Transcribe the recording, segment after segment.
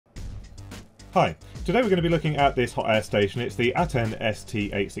Hi, today we're going to be looking at this hot air station. It's the Atten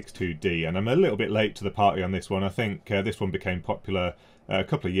ST-862D, and I'm a little bit late to the party on this one. I think this one became popular a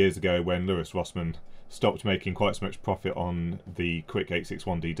couple of years ago when Lewis Rossmann stopped making quite so much profit on the quick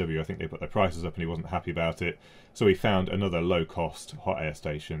 861DW. I think they put their prices up and he wasn't happy about it, so he found another low-cost hot air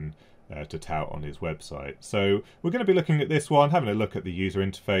station to tout on his website. So we're going to be looking at this one, having a look at the user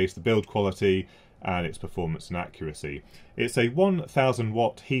interface, the build quality, and its performance and accuracy. It's a 1000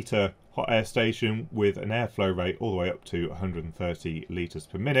 watt heater hot air station with an airflow rate all the way up to 130 litres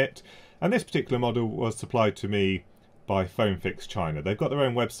per minute, and this particular model was supplied to me by PhoneFix China. They've got their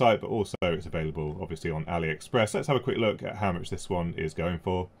own website, but also it's available obviously on AliExpress. Let's have a quick look at how much this one is going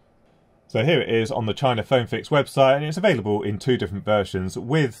for. So here it is on the China PhoneFix website, and it's available in two different versions,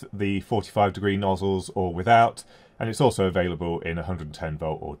 with the 45-degree nozzles or without, and it's also available in 110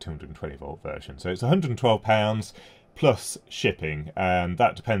 volt or 220 volt version. So it's £112 plus shipping, and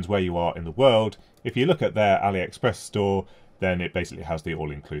that depends where you are in the world. If you look at their AliExpress store, then it basically has the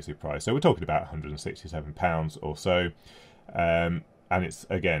all-inclusive price. So we're talking about £167 or so, and it's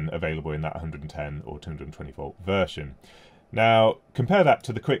again available in that 110 or 220 volt version. Now compare that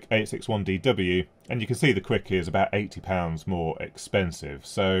to the quick 861DW, and you can see the quick is about £80 more expensive.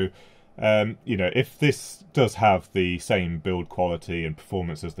 So you know, if this does have the same build quality and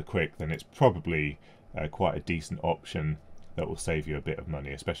performance as the quick, then it's probably quite a decent option that will save you a bit of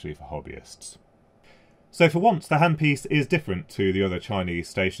money, especially for hobbyists. So for once, the handpiece is different to the other Chinese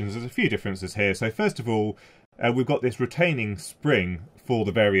stations. There's a few differences here. So first of all, we've got this retaining spring for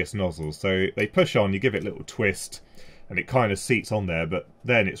the various nozzles. So they push on, you give it a little twist, and it kind of seats on there, but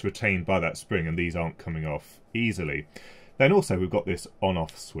then it's retained by that spring, and these aren't coming off easily. Then also we've got this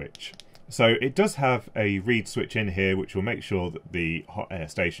on-off switch. So it does have a reed switch in here, which will make sure that the hot air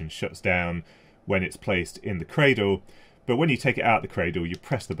station shuts down when it's placed in the cradle. But when you take it out of the cradle, you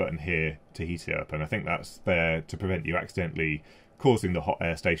press the button here to heat it up, and I think that's there to prevent you accidentally causing the hot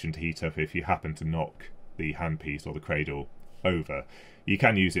air station to heat up if you happen to knock the handpiece or the cradle over. You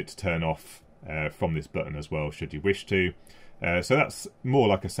can use it to turn off from this button as well, should you wish to. So that's more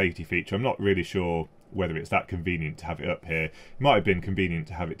like a safety feature. I'm not really sure whether it's that convenient to have it up here. It might have been convenient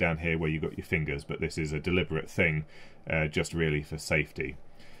to have it down here where you've got your fingers, but this is a deliberate thing, just really for safety.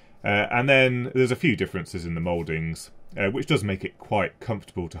 And then there's a few differences in the mouldings, which does make it quite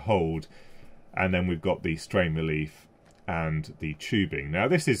comfortable to hold. And then we've got the strain relief and the tubing. Now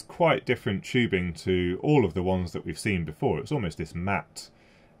this is quite different tubing to all of the ones that we've seen before. It's almost this matte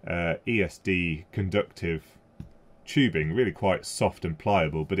ESD conductive tubing, really quite soft and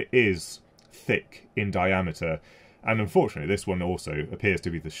pliable, but it is thick in diameter. And unfortunately this one also appears to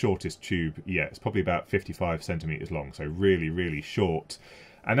be the shortest tube yet. It's probably about 55 centimeters long, so really short.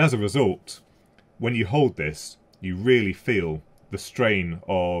 And as a result, when you hold this, you really feel the strain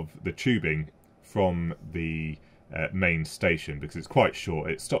of the tubing from the main station, because it's quite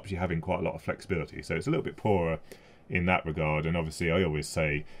short. It stops you having quite a lot of flexibility, so it's a little bit poorer in that regard. And obviously I always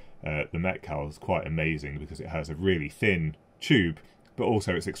say the Metcal is quite amazing because it has a really thin tube, but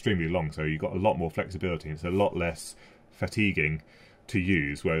also it's extremely long, so you've got a lot more flexibility and it's a lot less fatiguing to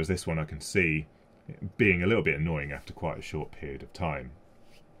use, whereas this one I can see being a little bit annoying after quite a short period of time.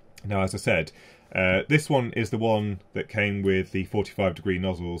 Now, as I said, this one is the one that came with the 45-degree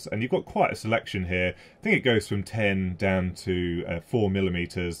nozzles, and you've got quite a selection here. I think it goes from 10 down to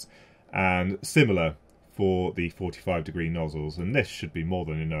 4mm, and similar for the 45-degree nozzles, and this should be more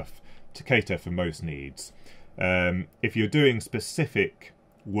than enough to cater for most needs. If you're doing specific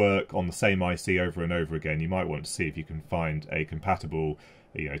work on the same IC over and over again, you might want to see if you can find a compatible,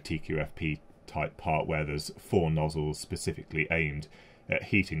 TQFP type part where there's 4 nozzles specifically aimed at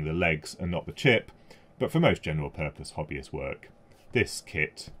heating the legs and not the chip. But for most general purpose hobbyist work, this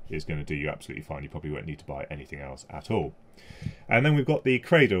kit is going to do you absolutely fine. You probably won't need to buy anything else at all. And then we've got the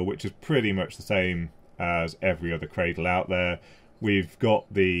cradle, which is pretty much the same as every other cradle out there. We've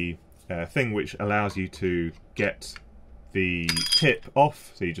got the thing which allows you to get the tip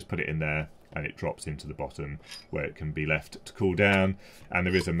off, so you just put it in there and it drops into the bottom where it can be left to cool down. And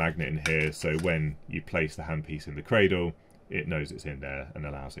there is a magnet in here, so when you place the handpiece in the cradle, it knows it's in there and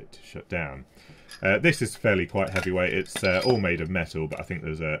allows it to shut down. This is fairly quite heavyweight. It's all made of metal, but I think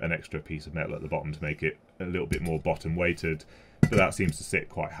there's an extra piece of metal at the bottom to make it a little bit more bottom weighted, but that seems to sit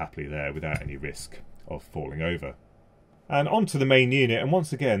quite happily there without any risk of falling over. And onto the main unit, and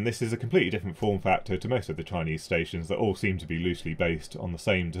once again this is a completely different form factor to most of the Chinese stations that all seem to be loosely based on the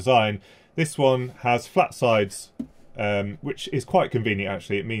same design. This one has flat sides, which is quite convenient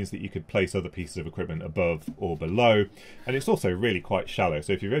actually. It means that you could place other pieces of equipment above or below, and it's also really quite shallow,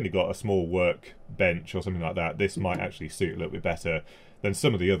 so if you've only got a small work bench or something like that, this might actually suit a little bit better than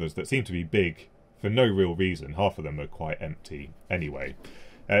some of the others that seem to be big for no real reason. Half of them are quite empty anyway.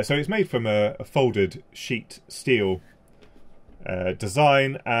 So it's made from a folded sheet steel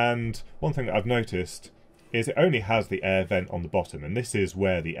design, and one thing that I've noticed is it only has the air vent on the bottom, and this is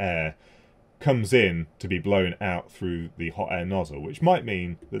where the air comes in to be blown out through the hot air nozzle, which might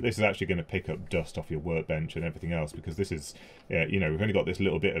mean that this is actually going to pick up dust off your workbench and everything else, because this is, you know, we've only got this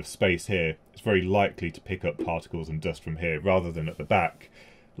little bit of space here. It's very likely to pick up particles and dust from here rather than at the back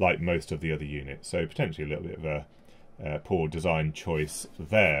like most of the other units, so potentially a little bit of a poor design choice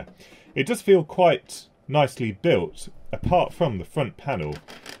there. It does feel quite nicely built. Apart from the front panel,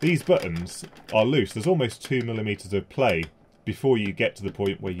 these buttons are loose. There's almost 2mm of play before you get to the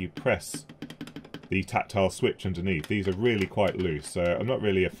point where you press the tactile switch underneath. These are really quite loose, so I'm not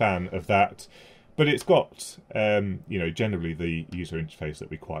really a fan of that. But it's got, you know, generally the user interface that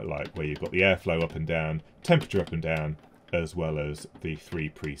we quite like, where you've got the airflow up and down, temperature up and down, as well as the 3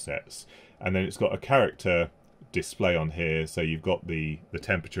 presets. And then it's got a character display on here, so you've got the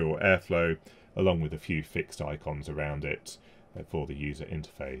temperature or airflow, along with a few fixed icons around it for the user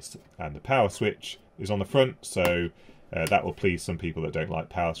interface. And the power switch is on the front, so that will please some people that don't like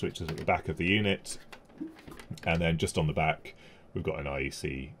power switches at the back of the unit. And then just on the back, we've got an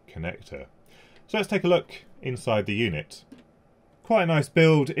IEC connector. So let's take a look inside the unit. Quite a nice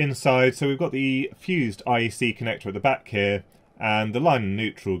build inside. So we've got the fused IEC connector at the back here, and the line and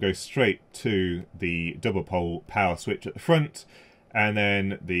neutral goes straight to the double pole power switch at the front, and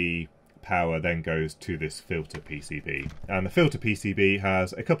then the power then goes to this filter PCB. And the filter PCB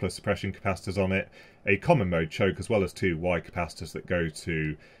has a couple of suppression capacitors on it, a common mode choke, as well as 2 Y capacitors that go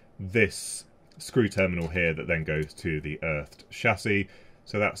to this screw terminal here that then goes to the earthed chassis.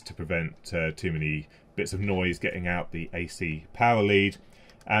 So that's to prevent too many bits of noise getting out the AC power lead.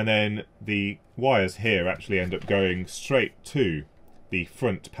 And then the wires here actually end up going straight to the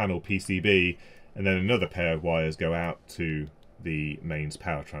front panel PCB, and then another pair of wires go out to the mains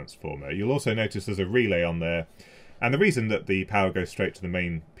power transformer. You'll also notice there's a relay on there, and the reason that the power goes straight to the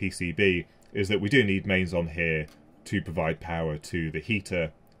main PCB is that we do need mains on here to provide power to the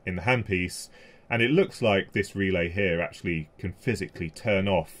heater in the handpiece, and it looks like this relay here actually can physically turn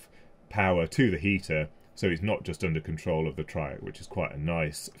off power to the heater, so it's not just under control of the triac, which is quite a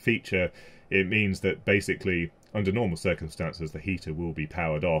nice feature. It means that basically under normal circumstances the heater will be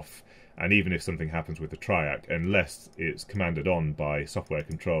powered off, and even if something happens with the triac, unless it's commanded on by software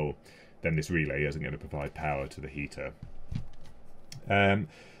control, then this relay isn't going to provide power to the heater.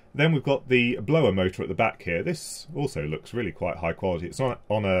 Then we've got the blower motor at the back here. This also looks really quite high quality. It's on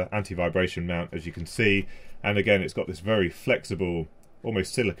an anti-vibration mount, as you can see, and again it's got this very flexible,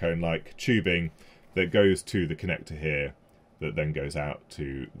 almost silicone-like tubing that goes to the connector here, that then goes out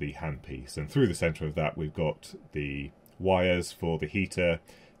to the handpiece. And through the centre of that we've got the wires for the heater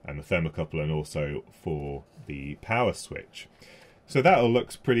and the thermocouple, and also for the power switch. So that all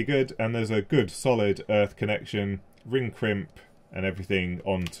looks pretty good, and there's a good solid earth connection, ring crimp and everything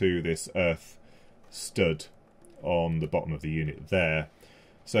onto this earth stud on the bottom of the unit there.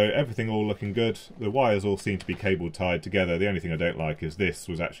 So everything all looking good. The wires all seem to be cable tied together. The only thing I don't like is this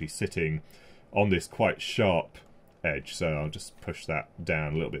was actually sitting on this quite sharp edge, so I'll just push that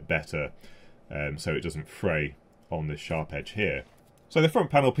down a little bit better so it doesn't fray on this sharp edge here. So the front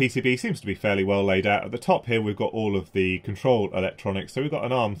panel PCB seems to be fairly well laid out. At the top here we've got all of the control electronics. So we've got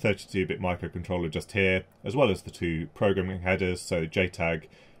an ARM 32-bit microcontroller just here, as well as the 2 programming headers, so JTAG,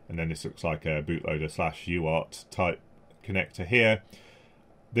 and then this looks like a bootloader / UART type connector here.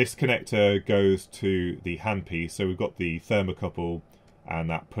 This connector goes to the handpiece, so we've got the thermocouple and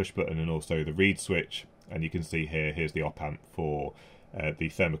that push button, and also the read switch, and you can see here, here's the op amp for the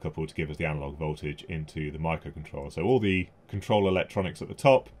thermocouple to give us the analog voltage into the microcontroller. So all the control electronics at the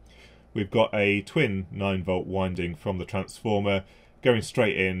top. We've got a twin 9-volt winding from the transformer going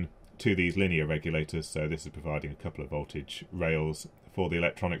straight in to these linear regulators, so this is providing a couple of voltage rails for the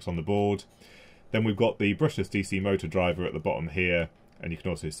electronics on the board. Then we've got the brushless DC motor driver at the bottom here, and you can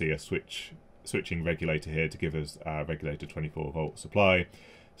also see a switching regulator here to give us our regulated 24-volt supply.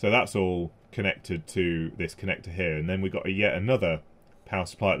 So that's all connected to this connector here, and then we've got yet another power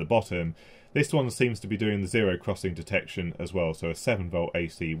supply at the bottom. This one seems to be doing the zero crossing detection as well, so a 7-volt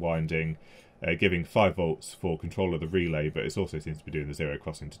AC winding giving 5 volts for control of the relay, but it also seems to be doing the zero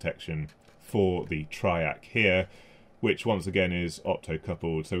crossing detection for the triac here, which once again is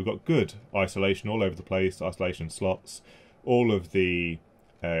opto-coupled. So we've got good isolation all over the place, isolation slots, all of the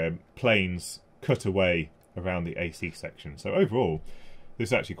planes cut away around the AC section. So overall, this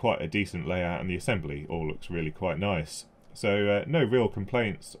is actually quite a decent layout, and the assembly all looks really quite nice. So no real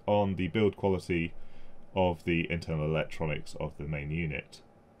complaints on the build quality of the internal electronics of the main unit.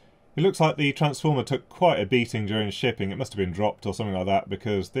 It looks like the transformer took quite a beating during shipping. It must have been dropped or something like that,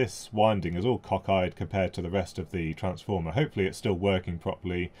 because this winding is all cockeyed compared to the rest of the transformer. Hopefully it's still working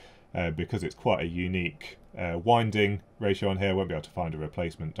properly, because it's quite a unique winding ratio on here. I won't be able to find a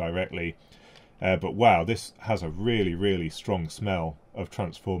replacement directly. But wow, this has a really, really strong smell of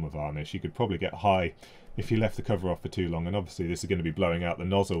transformer varnish. You could probably get high if you left the cover off for too long, and obviously this is going to be blowing out the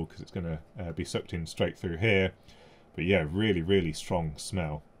nozzle because it's going to be sucked in straight through here. But yeah, really, really strong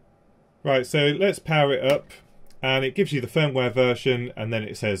smell. Right, so let's power it up, and it gives you the firmware version, and then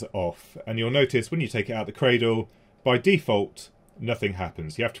it says off. And you'll notice when you take it out the cradle, by default, nothing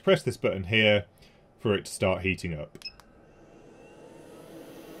happens. You have to press this button here for it to start heating up.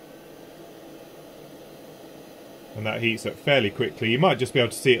 And that heats up fairly quickly. You might just be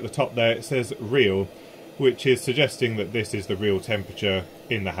able to see at the top there, it says real, which is suggesting that this is the real temperature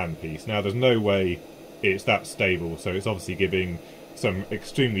in the handpiece. Now, there's no way it's that stable, so it's obviously giving some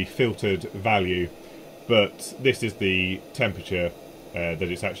extremely filtered value, but this is the temperature that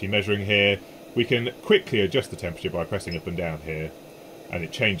it's actually measuring here. We can quickly adjust the temperature by pressing up and down here, and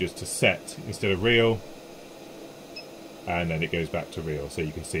it changes to set instead of real, and then it goes back to real, so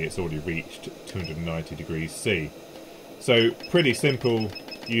you can see it's already reached 290 degrees C. So pretty simple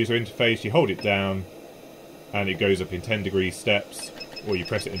user interface. You hold it down and it goes up in 10 degree steps, or you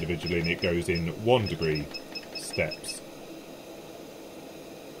press it individually and it goes in 1 degree steps.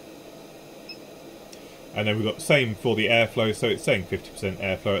 And then we've got the same for the airflow, so it's saying 50%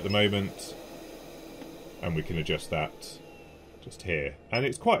 airflow at the moment, and we can adjust that just here. And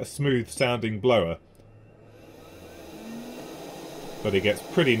it's quite a smooth sounding blower, but it gets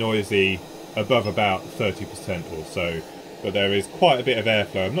pretty noisy above about 30% or so. But there is quite a bit of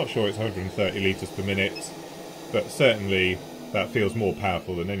airflow. I'm not sure it's 130 litres per minute, but certainly that feels more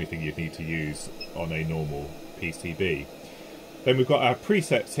powerful than anything you'd need to use on a normal PCB. Then we've got our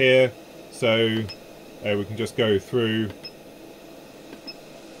presets here, so we can just go through,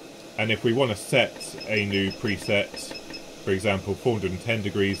 and if we want to set a new preset, for example 410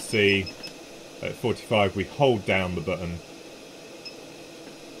 degrees C at 45, we hold down the button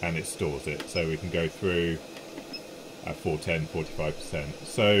and it stores it, so we can go through at 410, 45%.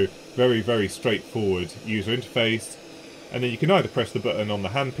 So very, very straightforward user interface. And then you can either press the button on the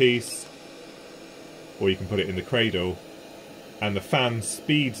handpiece, or you can put it in the cradle, and the fan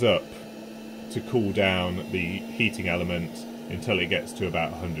speeds up to cool down the heating element until it gets to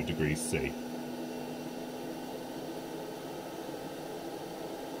about 100 degrees C.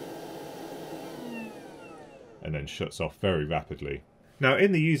 And then shuts off very rapidly. Now,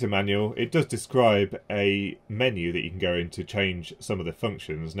 in the user manual, it does describe a menu that you can go in to change some of the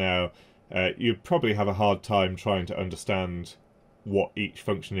functions. Now, you'd probably have a hard time trying to understand what each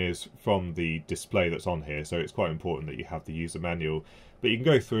function is from the display that's on here, so it's quite important that you have the user manual. But you can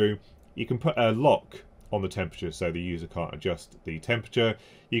go through, you can put a lock on the temperature so the user can't adjust the temperature.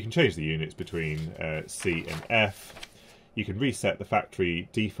 You can change the units between C and F. You can reset the factory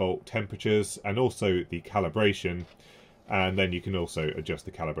default temperatures and also the calibration. And then you can also adjust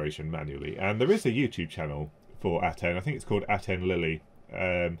the calibration manually. And there is a YouTube channel for Atten. I think it's called Atten Lily.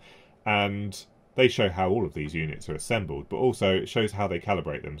 And they show how all of these units are assembled, but also it shows how they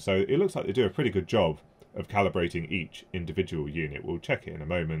calibrate them. So it looks like they do a pretty good job of calibrating each individual unit. We'll check it in a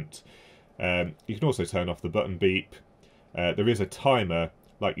moment. You can also turn off the button beep. There is a timer,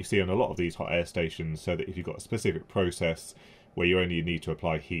 like you see on a lot of these hot air stations, so that if you've got a specific process where you only need to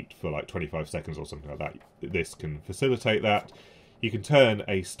apply heat for like 25 seconds or something like that, this can facilitate that. You can turn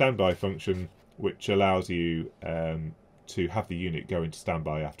a standby function, which allows you to have the unit go into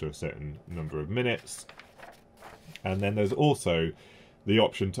standby after a certain number of minutes. And then there's also the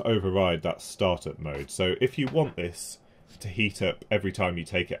option to override that startup mode. So if you want this to heat up every time you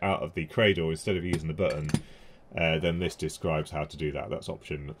take it out of the cradle instead of using the button, then this describes how to do that. That's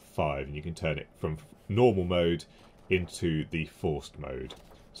option 5, and you can turn it from normal mode into the forced mode.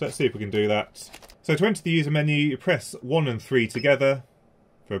 So let's see if we can do that. So to enter the user menu, you press 1 and 3 together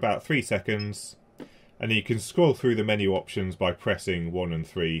for about 3 seconds, and then you can scroll through the menu options by pressing 1 and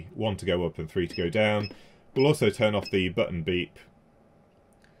 3, 1 to go up and 3 to go down. We'll also turn off the button beep.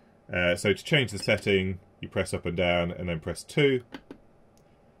 So to change the setting, you press up and down and then press 2,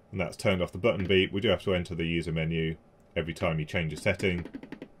 and that's turned off the button beep. We do have to enter the user menu every time you change a setting.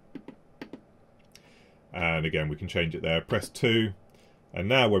 And again, we can change it there. Press 2, and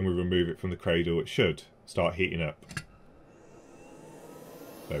now when we remove it from the cradle, it should start heating up.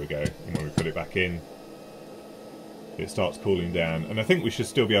 There we go. And when we put it back in, it starts cooling down. And I think we should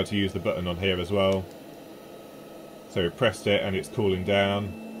still be able to use the button on here as well. So we pressed it and it's cooling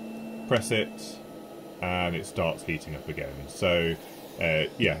down. Press it, and it starts heating up again. So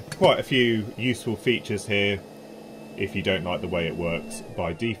yeah, quite a few useful features here if you don't like the way it works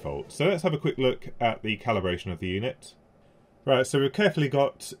by default. So let's have a quick look at the calibration of the unit. Right, so we've carefully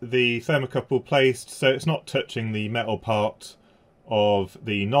got the thermocouple placed so it's not touching the metal part of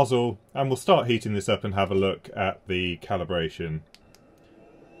the nozzle, and we'll start heating this up and have a look at the calibration.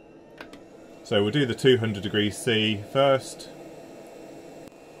 So we'll do the 200 degrees C first.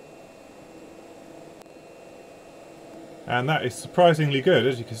 And that is surprisingly good.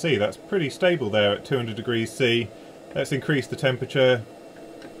 As you can see, that's pretty stable there at 200 degrees C. Let's increase the temperature.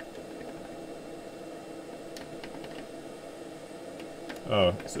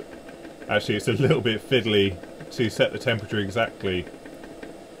 Oh, actually it's a little bit fiddly to set the temperature exactly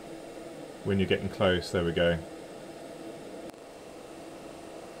when you're getting close. There we go.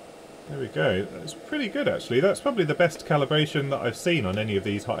 There we go. That's pretty good actually. That's probably the best calibration that I've seen on any of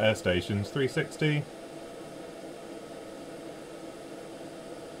these hot air stations. 360.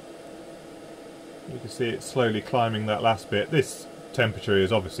 You can see it slowly climbing that last bit. This temperature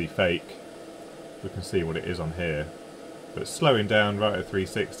is obviously fake. We can see what it is on here. But slowing down right at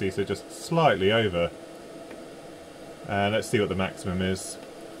 360, so just slightly over. And let's see what the maximum is.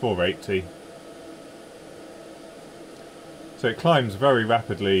 480. So it climbs very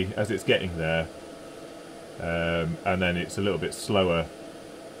rapidly as it's getting there. And then it's a little bit slower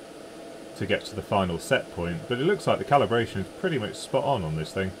to get to the final set point. But it looks like the calibration is pretty much spot on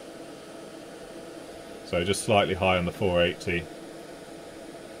this thing. So just slightly high on the 480.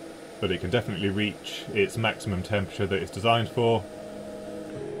 But it can definitely reach its maximum temperature that it's designed for.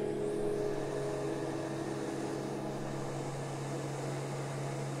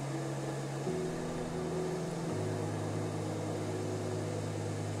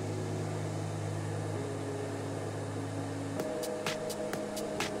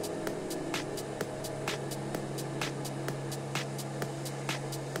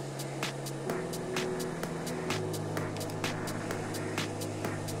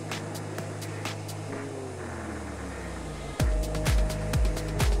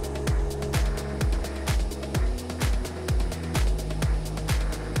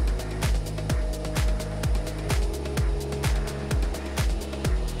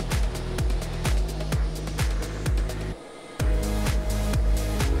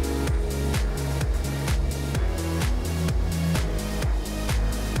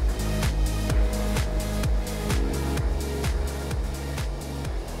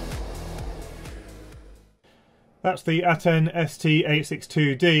 That's the Atten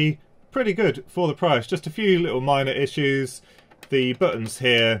ST-862D. Pretty good for the price. Just a few little minor issues. The buttons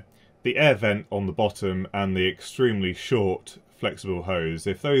here, the air vent on the bottom, and the extremely short flexible hose.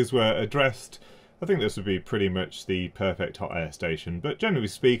 If those were addressed, I think this would be pretty much the perfect hot air station. But generally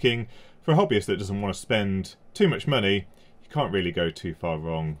speaking, for a hobbyist that doesn't want to spend too much money, you can't really go too far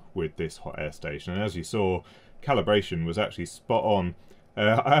wrong with this hot air station. And as you saw, calibration was actually spot on.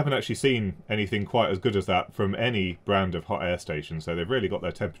 I haven't actually seen anything quite as good as that from any brand of hot air station, so they've really got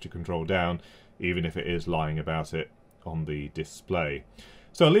their temperature control down, even if it is lying about it on the display.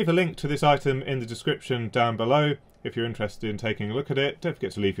 So I'll leave a link to this item in the description down below if you're interested in taking a look at it. Don't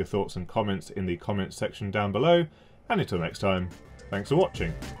forget to leave your thoughts and comments in the comments section down below, and until next time, thanks for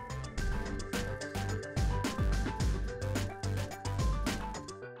watching.